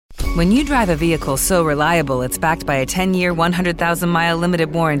When you drive a vehicle so reliable it's backed by a 10-year, 100,000-mile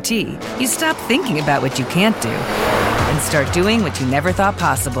limited warranty, you stop thinking about what you can't do and start doing what you never thought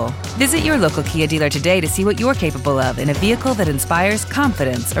possible. Visit your local Kia dealer today to see what you're capable of in a vehicle that inspires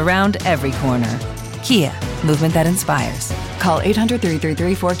confidence around every corner. Kia, movement that inspires. Call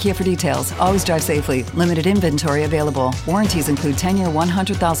 800-333-4KIA for details. Always drive safely. Limited inventory available. Warranties include 10-year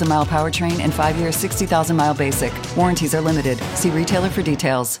 100,000-mile powertrain and 5-year 60,000-mile basic. Warranties are limited. See retailer for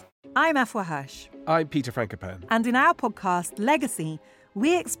details. I'm Afua Hirsch. I'm Peter Frankopan. And in our podcast, Legacy,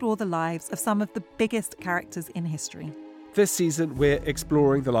 we explore the lives of some of the biggest characters in history. This season, we're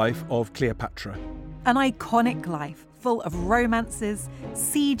exploring the life of Cleopatra. An iconic life full of romances,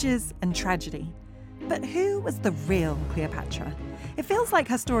 sieges, and tragedy. But who was the real Cleopatra? It feels like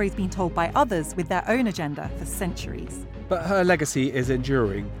her story's been told by others with their own agenda for centuries. But her legacy is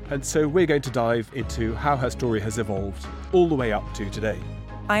enduring, and so we're going to dive into how her story has evolved all the way up to today.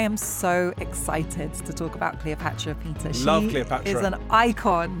 I am so excited to talk about Cleopatra, Peter. Love Cleopatra. She is an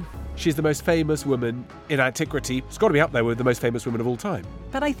icon. She's the most famous woman in antiquity. It's got to be up there with the most famous women of all time.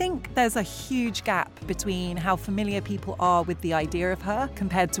 But I think there's a huge gap between how familiar people are with the idea of her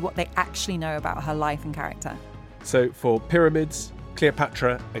compared to what they actually know about her life and character. So for Pyramids,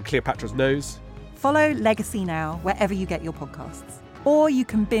 Cleopatra and Cleopatra's Nose, follow Legacy now wherever you get your podcasts. Or you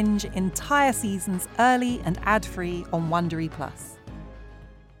can binge entire seasons early and ad-free on Wondery Plus.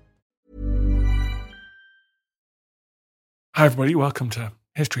 Hi everybody, welcome to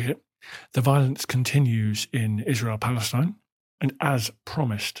History Hit. The violence continues in Israel-Palestine, and as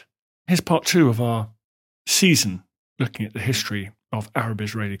promised, here's part 2 of our season looking at the history of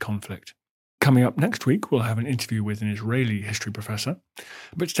Arab-Israeli conflict. Coming up next week, we'll have an interview with an Israeli history professor,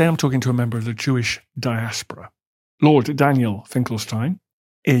 but today I'm talking to a member of the Jewish diaspora. Lord Daniel Finkelstein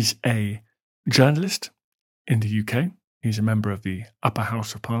is a journalist in the UK. He's a member of the Upper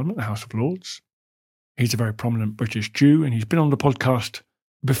House of Parliament, the House of Lords. He's a very prominent British Jew, and he's been on the podcast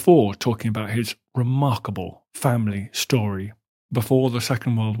before talking about his remarkable family story before the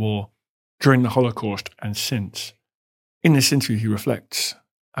Second World War, during the Holocaust, and since. In this interview, he reflects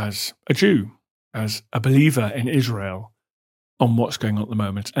as a Jew, as a believer in Israel, on what's going on at the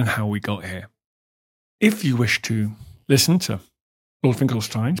moment and how we got here. If you wish to listen to Lord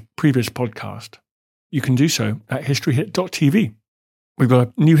Finkelstein's previous podcast, you can do so at historyhit.tv. We've got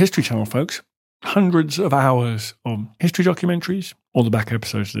a new history channel, folks. Hundreds of hours of history documentaries, all the back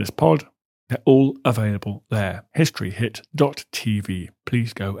episodes of this pod. They're all available there. historyhit.tv.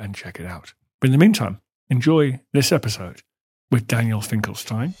 Please go and check it out. But in the meantime, enjoy this episode with Daniel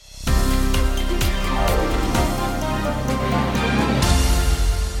Finkelstein.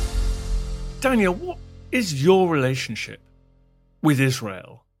 Daniel, what is your relationship with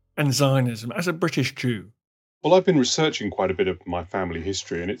Israel and Zionism as a British Jew? Well, I've been researching quite a bit of my family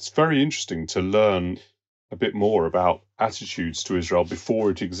history, and it's very interesting to learn a bit more about attitudes to Israel before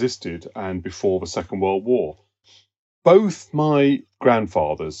it existed and before the Second World War. Both my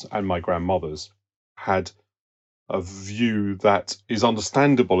grandfathers and my grandmothers had a view that is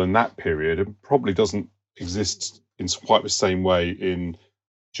understandable in that period and probably doesn't exist in quite the same way in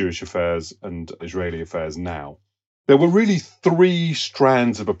Jewish affairs and Israeli affairs now. There were really 3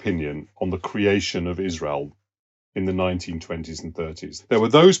 strands of opinion on the creation of Israel in the 1920s and 30s. There were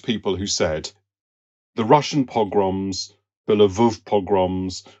those people who said the Russian pogroms, the Lvov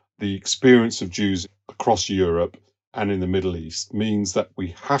pogroms, the experience of Jews across Europe and in the Middle East means that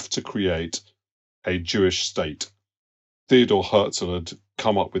we have to create a Jewish state. Theodor Herzl had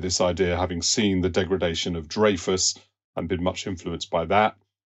come up with this idea, having seen the degradation of Dreyfus and been much influenced by that.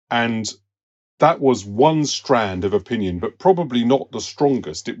 And that was one strand of opinion, but probably not the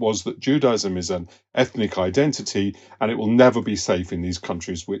strongest. It was that Judaism is an ethnic identity and it will never be safe in these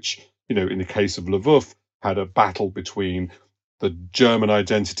countries, which, in the case of Lvov, had a battle between the German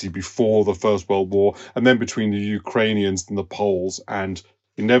identity before the First World War and then between the Ukrainians and the Poles. And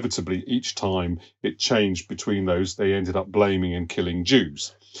inevitably, each time it changed between those, they ended up blaming and killing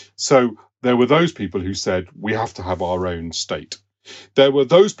Jews. So there were those people who said, we have to have our own state. There were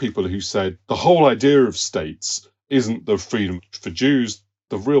those people who said the whole idea of states isn't the freedom for Jews.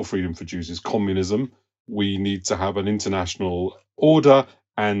 The real freedom for Jews is communism. We need to have an international order,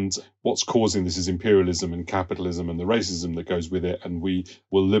 and what's causing this is imperialism and capitalism and the racism that goes with it, and we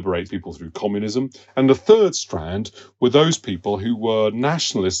will liberate people through communism. And the third strand were those people who were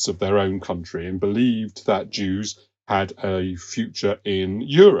nationalists of their own country and believed that Jews had a future in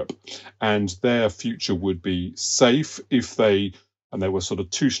Europe and their future would be safe if they. And there were sort of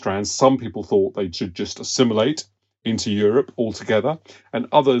 2 strands. Some people thought they should just assimilate into Europe altogether, and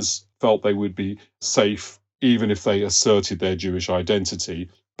others felt they would be safe even if they asserted their Jewish identity.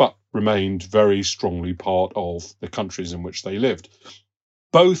 But remained very strongly part of the countries in which they lived.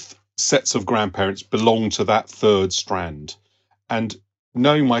 Both sets of grandparents belong to that third strand. And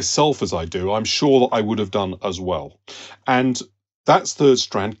knowing myself as I do, I'm sure that I would have done as well. And that third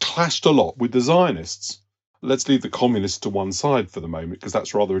strand clashed a lot with the Zionists. Let's leave the communists to one side for the moment, because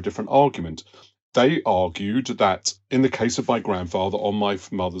that's rather a different argument. They argued that in the case of my grandfather on my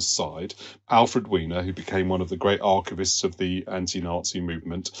mother's side, Alfred Weiner, who became one of the great archivists of the anti-Nazi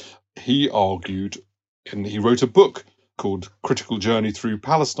movement, he argued, and he wrote a book called Critical Journey Through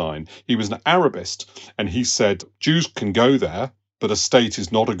Palestine. He was an Arabist, and he said Jews can go there, but a state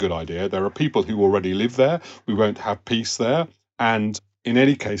is not a good idea. There are people who already live there. We won't have peace there. And in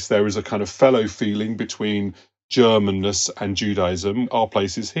any case, there is a kind of fellow feeling between Germanness and Judaism. Our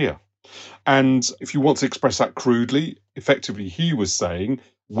place is here. And if you want to express that crudely, effectively he was saying,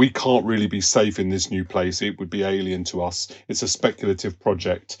 we can't really be safe in this new place. It would be alien to us. It's a speculative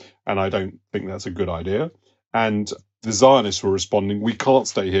project, and I don't think that's a good idea. And the Zionists were responding, we can't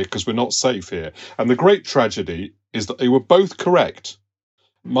stay here because we're not safe here. And the great tragedy is that they were both correct.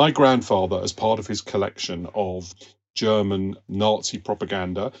 My grandfather, as part of his collection of German Nazi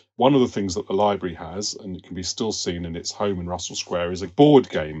propaganda, one of the things that the library has, and it can be still seen in its home in Russell Square, is a board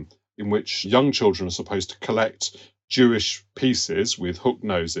game in which young children are supposed to collect Jewish pieces with hook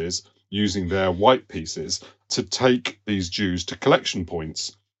noses using their white pieces to take these Jews to collection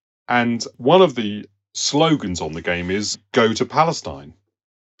points. And one of the slogans on the game is "Go to Palestine,"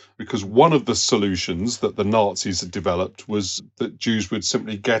 because one of the solutions that the Nazis had developed was that Jews would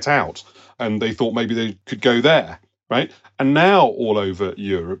simply get out, and they thought maybe they could go there, right? And now all over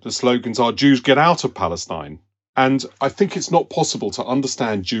Europe, the slogans are "Jews get out of Palestine." And I think it's not possible to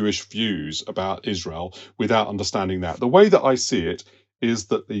understand Jewish views about Israel without understanding that. The way that I see it is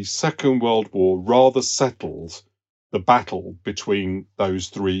that the Second World War rather settled the battle between those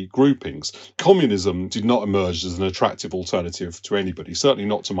three groupings. Communism did not emerge as an attractive alternative to anybody, certainly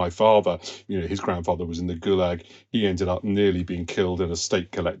not to my father. You know, his grandfather was in the Gulag. He ended up nearly being killed in a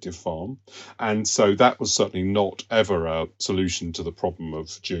state collective farm. And so that was certainly not ever a solution to the problem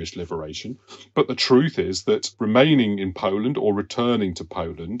of Jewish liberation. But the truth is that remaining in Poland or returning to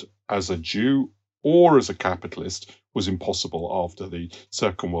Poland as a Jew or as a capitalist was impossible after the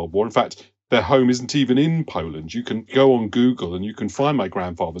Second World War. In fact, their home isn't even in Poland. You can go on Google and you can find my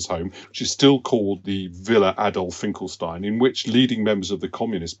grandfather's home, which is still called the Villa Adolf Finkelstein, in which leading members of the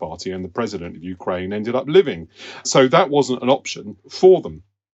Communist Party and the president of Ukraine ended up living. So that wasn't an option for them.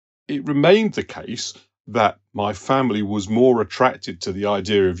 It remained the case that my family was more attracted to the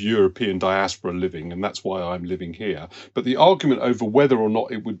idea of European diaspora living, and that's why I'm living here. But the argument over whether or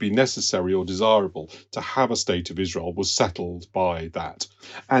not it would be necessary or desirable to have a state of Israel was settled by that.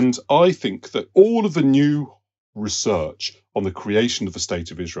 And I think that all of the new research on the creation of the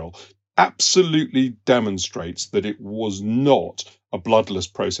state of Israel absolutely demonstrates that it was not a bloodless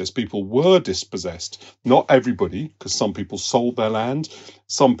process. People were dispossessed. Not everybody, because some people sold their land,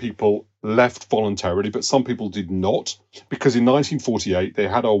 some people left voluntarily, but some people did not, because in 1948 they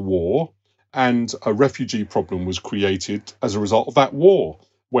had a war and a refugee problem was created as a result of that war,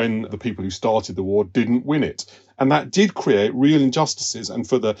 when the people who started the war didn't win it. And that did create real injustices. And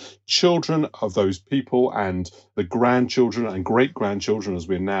for the children of those people and the grandchildren and great-grandchildren, as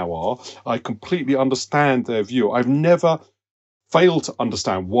we now are, I completely understand their view. I've never failed to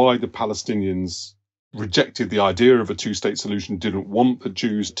understand why the Palestinians rejected the idea of a two-state solution, didn't want the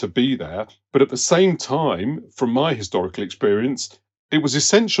Jews to be there. But at the same time, from my historical experience, it was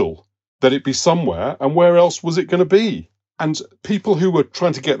essential that it be somewhere, and where else was it going to be? And people who were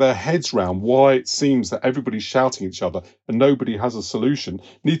trying to get their heads around why it seems that everybody's shouting at each other and nobody has a solution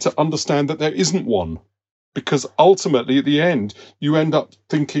need to understand that there isn't one. Because ultimately, at the end, you end up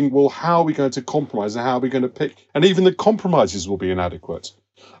thinking, well, how are we going to compromise and how are we going to pick? And even the compromises will be inadequate.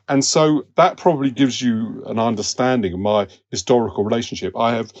 And so that probably gives you an understanding of my historical relationship.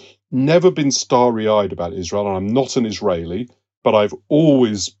 I have never been starry-eyed about Israel, and I'm not an Israeli, but I've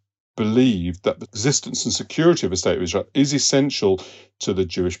always believed that the existence and security of a state of Israel is essential to the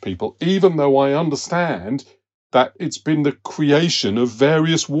Jewish people, even though I understand that it's been the creation of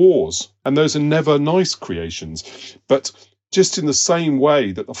various wars, and those are never nice creations. But just in the same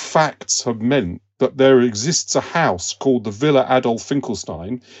way that the facts have meant that there exists a house called the Villa Adolf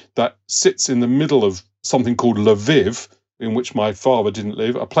Finkelstein that sits in the middle of something called Lviv, in which my father didn't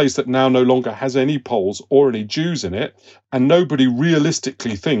live, a place that now no longer has any Poles or any Jews in it, and nobody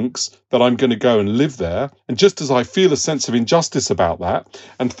realistically thinks that I'm going to go and live there. And just as I feel a sense of injustice about that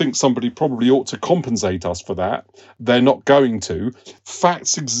and think somebody probably ought to compensate us for that, they're not going to.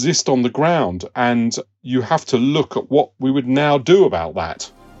 Facts exist on the ground, and you have to look at what we would now do about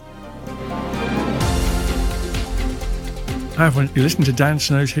that. Hi everyone, you're listening to Dan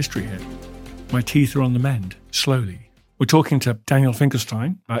Snow's History Hit. My teeth are on the mend, slowly. We're talking to Daniel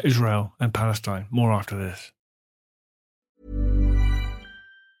Finkelstein about Israel and Palestine. More after this.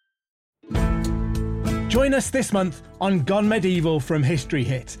 Join us this month on Gone Medieval from History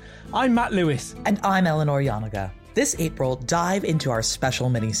Hit. I'm Matt Lewis. And I'm Eleanor Yanaga. This April, dive into our special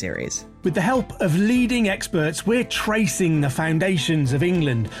mini-series. With the help of leading experts, we're tracing the foundations of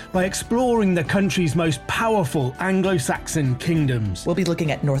England by exploring the country's most powerful Anglo-Saxon kingdoms. We'll be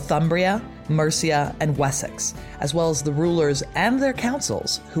looking at Northumbria, Mercia, and Wessex, as well as the rulers and their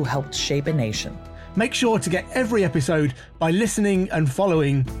councils who helped shape a nation. Make sure to get every episode by listening and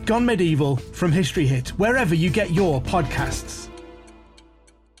following Gone Medieval from History Hit, wherever you get your podcasts.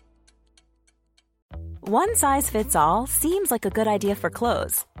 One size fits all seems like a good idea for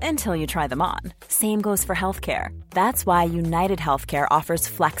clothes until you try them on. Same goes for healthcare. That's why United Healthcare offers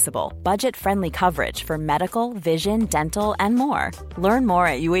flexible, budget-friendly coverage for medical, vision, dental, and more. Learn more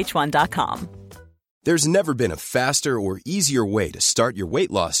at uh1.com. There's never been a faster or easier way to start your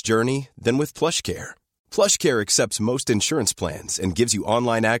weight loss journey than with PlushCare. PlushCare accepts most insurance plans and gives you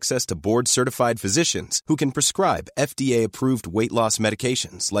online access to board-certified physicians who can prescribe FDA-approved weight loss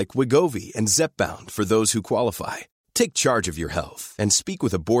medications like Wegovy and Zepbound for those who qualify. Take charge of your health and speak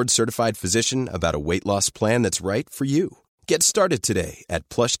with a board-certified physician about a weight loss plan that's right for you. Get started today at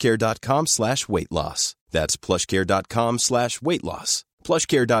plushcare.com/weight loss. That's plushcare.com/weight loss.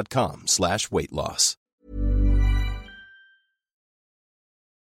 plushcare.com/weight loss.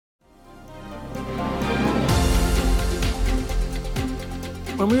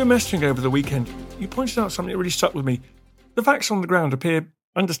 When we were messaging over the weekend, you pointed out something that really stuck with me. The facts on the ground appear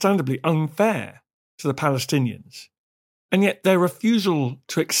understandably unfair to the Palestinians, and yet their refusal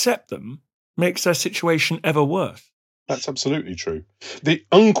to accept them makes their situation ever worse. That's absolutely true. They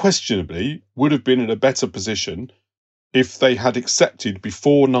unquestionably would have been in a better position if they had accepted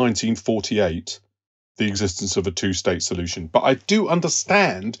before 1948 the existence of a two-state solution. But I do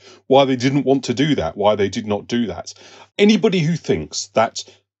understand why they didn't want to do that, why they did not do that. Anybody who thinks that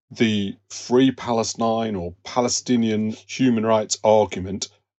the Free Palestine or Palestinian human rights argument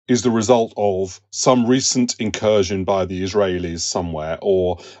is the result of some recent incursion by the Israelis somewhere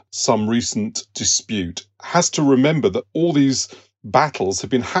or some recent dispute has to remember that all these battles have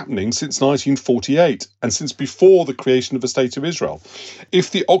been happening since 1948 and since before the creation of the State of Israel. If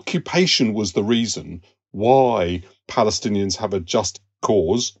the occupation was the reason why Palestinians have a just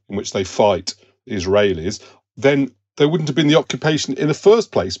cause in which they fight the Israelis, then there wouldn't have been the occupation in the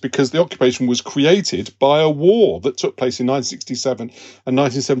first place, because the occupation was created by a war that took place in 1967 and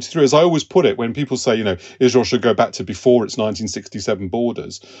 1973. As I always put it, when people say, Israel should go back to before its 1967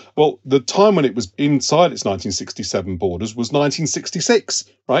 borders, well, the time when it was inside its 1967 borders was 1966,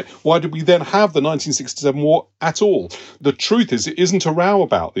 right? Why did we then have the 1967 war at all? The truth is, it isn't a row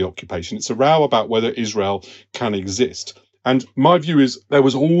about the occupation. It's a row about whether Israel can exist. And my view is there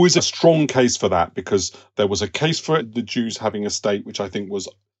was always a strong case for that, because there was a case for the Jews having a state, which I think was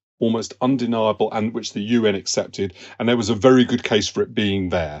almost undeniable and which the UN accepted. And there was a very good case for it being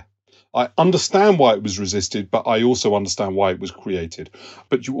there. I understand why it was resisted, but I also understand why it was created.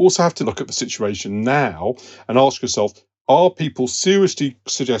 But you also have to look at the situation now and ask yourself, are people seriously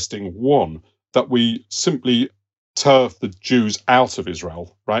suggesting, one, that we simply turf the Jews out of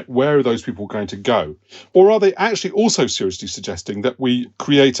Israel, right? Where are those people going to go? Or are they actually also seriously suggesting that we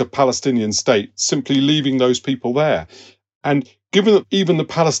create a Palestinian state, simply leaving those people there? And given that even the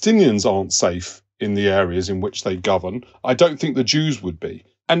Palestinians aren't safe in the areas in which they govern, I don't think the Jews would be.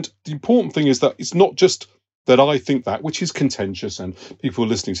 And the important thing is that it's not just that I think that, which is contentious, and people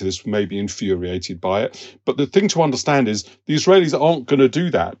listening to this may be infuriated by it. But the thing to understand is the Israelis aren't going to do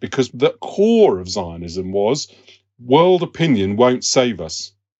that, because the core of Zionism was world opinion won't save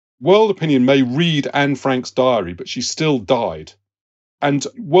us. World opinion may read Anne Frank's diary, but she still died. And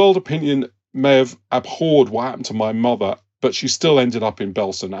world opinion may have abhorred what happened to my mother, but she still ended up in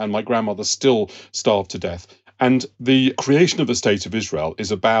Belsen, and my grandmother still starved to death. And the creation of the State of Israel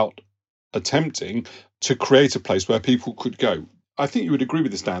is about attempting to create a place where people could go. I think you would agree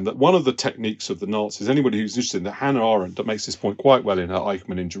with this, Dan, that one of the techniques of the Nazis, anybody who's interested in that, Hannah Arendt that makes this point quite well in her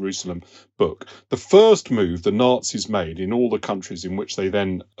Eichmann in Jerusalem book, the first move the Nazis made in all the countries in which they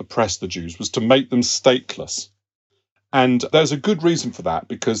then oppressed the Jews was to make them stateless. And there's a good reason for that,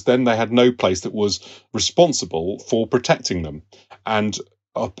 because then they had no place that was responsible for protecting them, and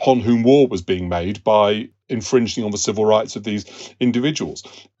upon whom war was being made by infringing on the civil rights of these individuals.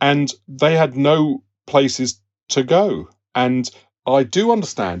 And they had no places to go. And I do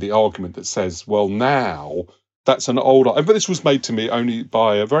understand the argument that says, well, now That's an old, but this was made to me only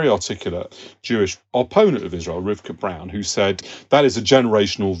by a very articulate Jewish opponent of Israel, Rivka Brown, who said that is a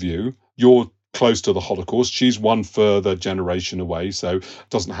generational view. You're close to the Holocaust. She's one further generation away, so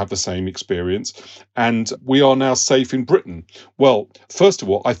doesn't have the same experience. And we are now safe in Britain. Well, first of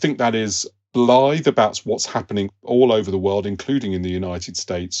all, I think that is blithe about what's happening all over the world, including in the United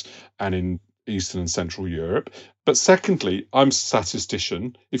States and in Eastern and Central Europe. But secondly, I'm a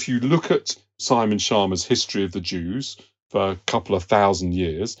statistician. If you look at Simon Schama's History of the Jews for a couple of thousand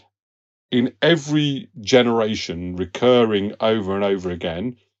years, in every generation recurring over and over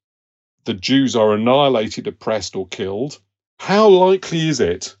again, the Jews are annihilated, oppressed, or killed. How likely is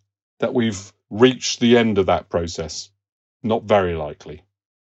it that we've reached the end of that process? Not very likely.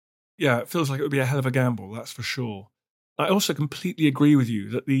 Yeah, it feels like it would be a hell of a gamble, that's for sure. I also completely agree with you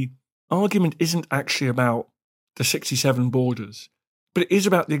that the argument isn't actually about the 67 borders, but it is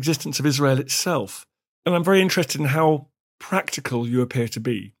about the existence of Israel itself. And I'm very interested in how practical you appear to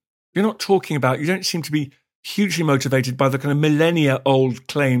be. You don't seem to be hugely motivated by the kind of millennia-old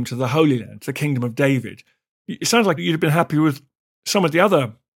claim to the Holy Land, the Kingdom of David. It sounds like you'd have been happy with some of the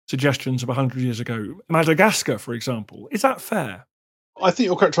other suggestions of 100 years ago. Madagascar, for example. Is that fair? I think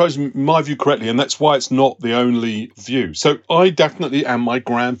you're characterising my view correctly, and that's why it's not the only view. So I definitely am my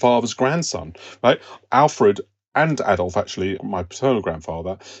grandfather's grandson, right? Alfred and Adolf, actually, my paternal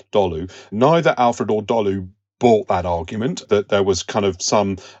grandfather, Dolu. Neither Alfred or Dolu bought that argument that there was kind of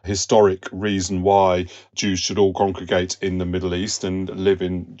some historic reason why Jews should all congregate in the Middle East and live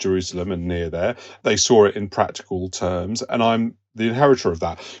in Jerusalem and near there. They saw it in practical terms, and I'm the inheritor of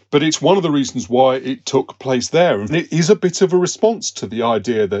that. But it's one of the reasons why it took place there. And it is a bit of a response to the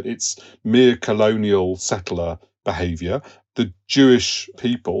idea that it's mere colonial settler behaviour. The Jewish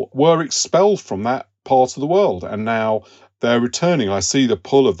people were expelled from that part of the world, and now they're returning. I see the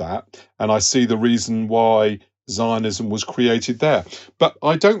pull of that, and I see the reason why Zionism was created there. But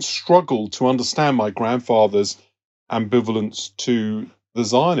I don't struggle to understand my grandfather's ambivalence to the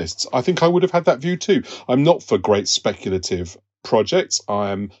Zionists. I think I would have had that view too. I'm not for great speculative projects. I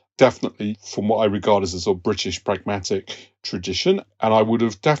am definitely from what I regard as a sort of British pragmatic tradition, and I would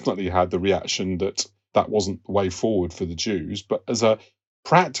have definitely had the reaction that that wasn't the way forward for the Jews. But as a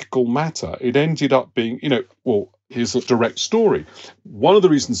practical matter, it ended up being, here's a direct story. One of the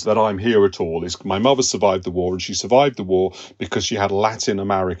reasons that I'm here at all is my mother survived the war, and she survived the war because she had a Latin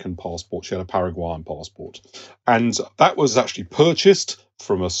American passport. She had a Paraguayan passport. And that was actually purchased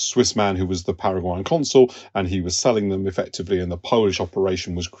from a Swiss man who was the Paraguayan consul, and he was selling them effectively, and the Polish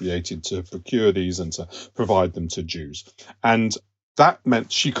operation was created to procure these and to provide them to Jews. And that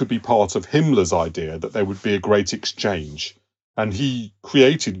meant she could be part of Himmler's idea that there would be a great exchange. And he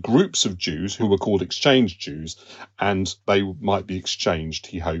created groups of Jews who were called exchange Jews, and they might be exchanged,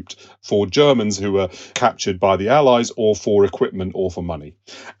 he hoped, for Germans who were captured by the Allies, or for equipment or for money.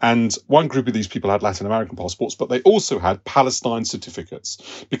 And one group of these people had Latin American passports, but they also had Palestine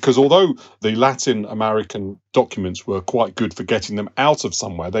certificates, because although the Latin American documents were quite good for getting them out of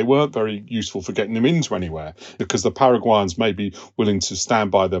somewhere, they weren't very useful for getting them into anywhere, because the Paraguayans may be willing to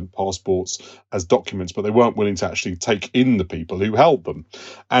stand by their passports as documents, but they weren't willing to actually take in the people who held them.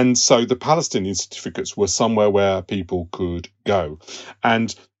 And so the Palestinian certificates were somewhere where people could go.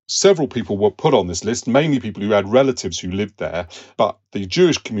 And several people were put on this list, mainly people who had relatives who lived there. But the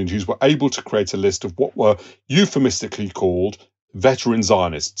Jewish communities were able to create a list of what were euphemistically called veteran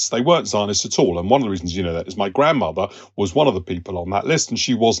Zionists. They weren't Zionists at all. And one of the reasons you know that is my grandmother was one of the people on that list, and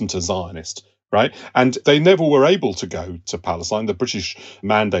she wasn't a Zionist. Right. And they never were able to go to Palestine. The British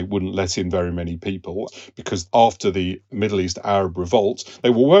mandate wouldn't let in very many people because after the Middle East Arab revolt,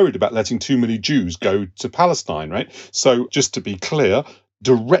 they were worried about letting too many Jews go to Palestine. Right. So just to be clear,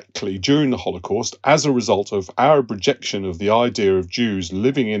 directly during the Holocaust, as a result of Arab rejection of the idea of Jews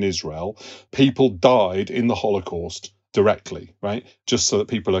living in Israel, people died in the Holocaust directly, right? Just so that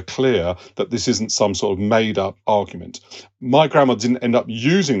people are clear that this isn't some sort of made up argument. My grandma didn't end up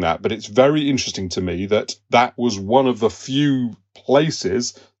using that, but it's very interesting to me that that was one of the few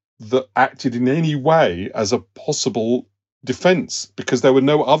places that acted in any way as a possible defense, because there were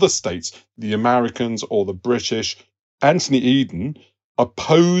no other states, the Americans or the British. Anthony Eden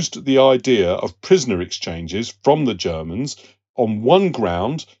opposed the idea of prisoner exchanges from the Germans on one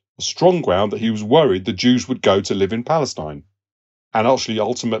ground, a strong ground, that he was worried the Jews would go to live in Palestine. And actually,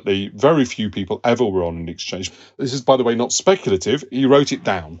 ultimately, very few people ever were on an exchange. This is, by the way, not speculative. He wrote it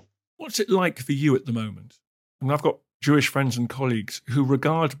down. What's it like for you at the moment? I mean, I've got Jewish friends and colleagues who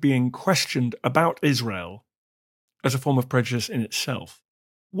regard being questioned about Israel as a form of prejudice in itself.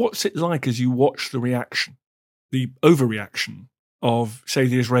 What's it like as you watch the reaction, the overreaction of, say,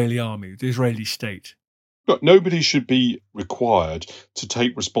 the Israeli army, the Israeli state? Look, nobody should be required to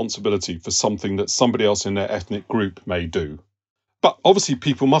take responsibility for something that somebody else in their ethnic group may do. But obviously,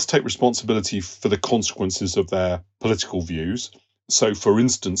 people must take responsibility for the consequences of their political views. So, for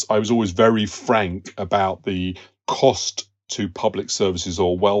instance, I was always very frank about the cost to public services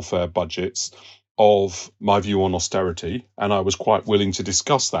or welfare budgets of my view on austerity, and I was quite willing to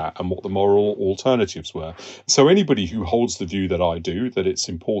discuss that and what the moral alternatives were. So anybody who holds the view that I do, that it's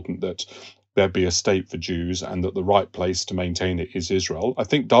important that there be a state for Jews and that the right place to maintain it is Israel, I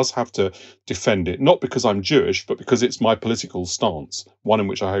think does have to defend it, not because I'm Jewish, but because it's my political stance, one in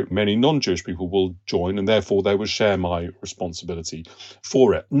which I hope many non-Jewish people will join, and therefore they will share my responsibility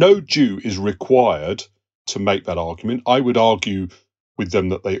for it. No Jew is required to make that argument. I would argue with them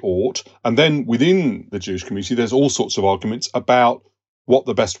that they ought. And then within the Jewish community, there's all sorts of arguments about what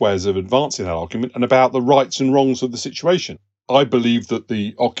the best way is of advancing that argument and about the rights and wrongs of the situation. I believe that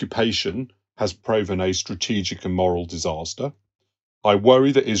the occupation has proven a strategic and moral disaster. I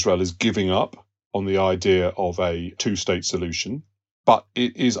worry that Israel is giving up on the idea of a two-state solution, but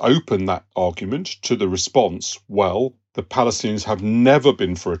it is open, that argument, to the response, well, the Palestinians have never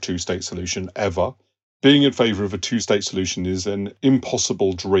been for a two-state solution, ever. Being in favour of a two-state solution is an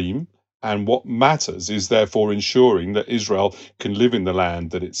impossible dream, and what matters is therefore ensuring that Israel can live in the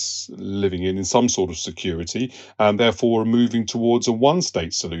land that it's living in some sort of security, and therefore moving towards a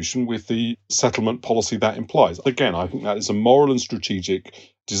one-state solution with the settlement policy that implies. Again, I think that is a moral and strategic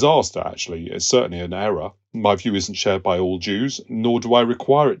disaster, actually. It's certainly an error. My view isn't shared by all Jews, nor do I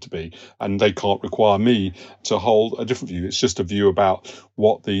require it to be, and they can't require me to hold a different view. It's just a view about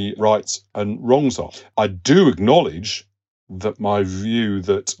what the rights and wrongs are. I do acknowledge that my view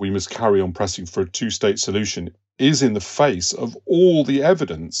that we must carry on pressing for a two-state solution is in the face of all the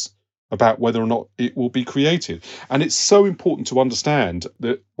evidence about whether or not it will be created. And it's so important to understand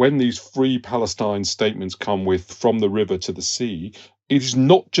that when these Free Palestine statements come with from the river to the sea, it is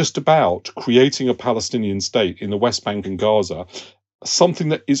not just about creating a Palestinian state in the West Bank and Gaza, something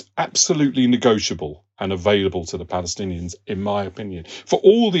that is absolutely negotiable and available to the Palestinians, in my opinion. For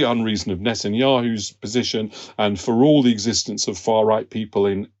all the unreason of Netanyahu's position and for all the existence of far-right people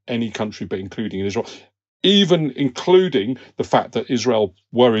in any country, but including in Israel, even including the fact that Israel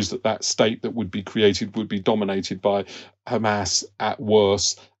worries that that state that would be created would be dominated by Hamas at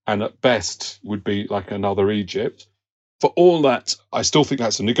worst, and at best would be like another Egypt. For all that, I still think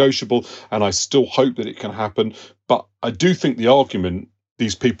that's a negotiable, and I still hope that it can happen. But I do think the argument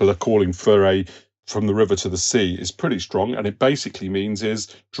these people are calling for a from the river to the sea is pretty strong, and it basically means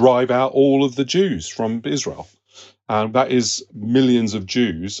is drive out all of the Jews from Israel. And that is millions of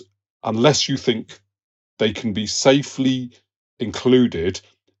Jews, unless you think they can be safely included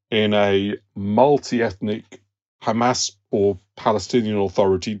in a multi-ethnic Hamas or Palestinian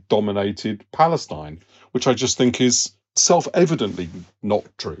Authority dominated Palestine, which I just think is self-evidently not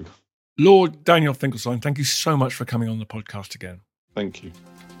true. Lord Daniel Finkelstein, thank you so much for coming on the podcast again. Thank you.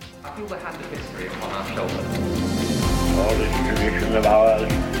 I feel the hand of history upon our shoulders. All this tradition of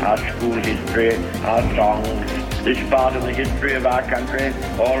ours, our school history, our songs, this part of the history of our country,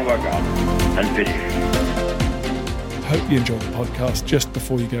 all were gone and finished. Hope you enjoyed the podcast. Just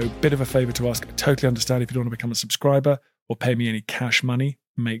before you go, bit of a favour to ask. I totally understand if you don't want to become a subscriber or pay me any cash money.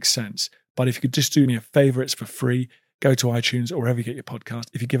 Makes sense. But if you could just do me a favour, it's for free. Go to iTunes or wherever you get your podcast.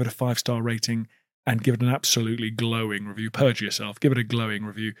 If you give it a 5-star rating and give it an absolutely glowing review, perjure yourself, give it a glowing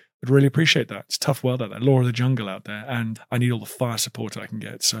review. I'd really appreciate that. It's tough world out there, law of the jungle out there, and I need all the fire support I can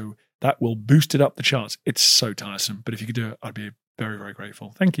get. So that will boost it up the charts. It's so tiresome. But if you could do it, I'd be very, very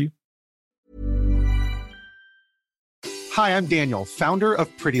grateful. Thank you. Hi, I'm Daniel, founder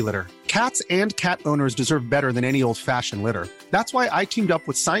of Pretty Litter. Cats and cat owners deserve better than any old-fashioned litter. That's why I teamed up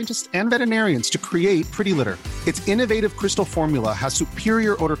with scientists and veterinarians to create Pretty Litter. Its innovative crystal formula has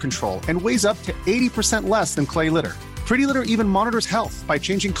superior odor control and weighs up to 80% less than clay litter. Pretty Litter even monitors health by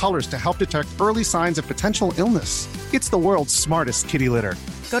changing colors to help detect early signs of potential illness. It's the world's smartest kitty litter.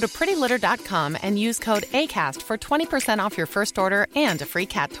 Go to prettylitter.com and use code ACAST for 20% off your first order and a free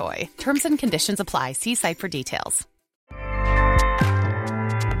cat toy. Terms and conditions apply. See site for details.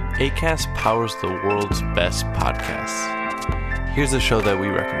 Acast powers the world's best podcasts. Here's a show that we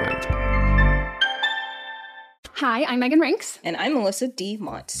recommend. Hi, I'm Megan Rinks. And I'm Melissa D.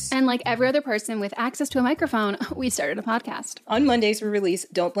 Montz. And like every other person with access to a microphone, we started a podcast. On Mondays, we release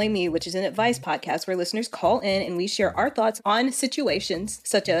Don't Blame Me, which is an advice podcast where listeners call in and we share our thoughts on situations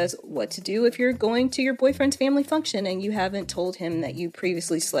such as what to do if you're going to your boyfriend's family function and you haven't told him that you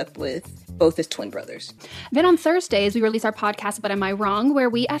previously slept with both as twin brothers. Then on Thursdays, we release our podcast, But Am I Wrong?, where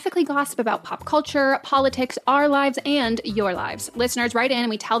we ethically gossip about pop culture, politics, our lives, and your lives. Listeners write in and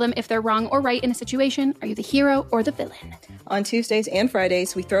we tell them if they're wrong or right in a situation. Are you the hero or the villain? On Tuesdays and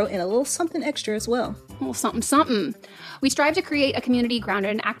Fridays, we throw in a little something extra as well. A little something. We strive to create a community grounded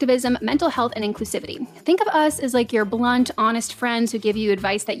in activism, mental health, and inclusivity. Think of us as like your blunt, honest friends who give you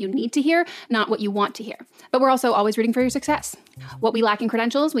advice that you need to hear, not what you want to hear. But we're also always rooting for your success. What we lack in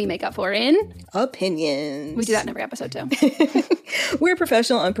credentials, we make up for in opinions. We do that in every episode too. We're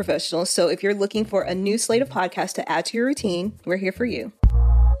professional, unprofessional. So if you're looking for a new slate of podcasts to add to your routine, we're here for you.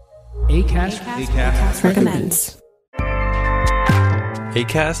 Acast recommends.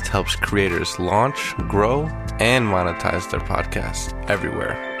 Acast helps creators launch, grow, and monetize their podcasts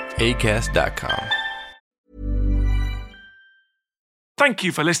everywhere. Acast.com. Thank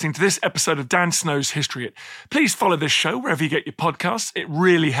you for listening to this episode of Dan Snow's History Hit. Please follow this show wherever you get your podcasts. It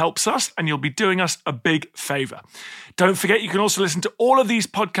really helps us, and you'll be doing us a big favour. Don't forget, you can also listen to all of these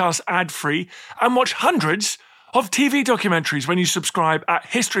podcasts ad-free and watch hundreds of TV documentaries when you subscribe at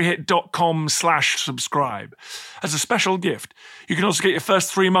historyhit.com/subscribe. As a special gift, you can also get your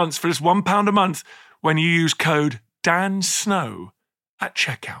first 3 months for just £1 a month when you use code DANSNOW at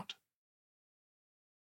checkout.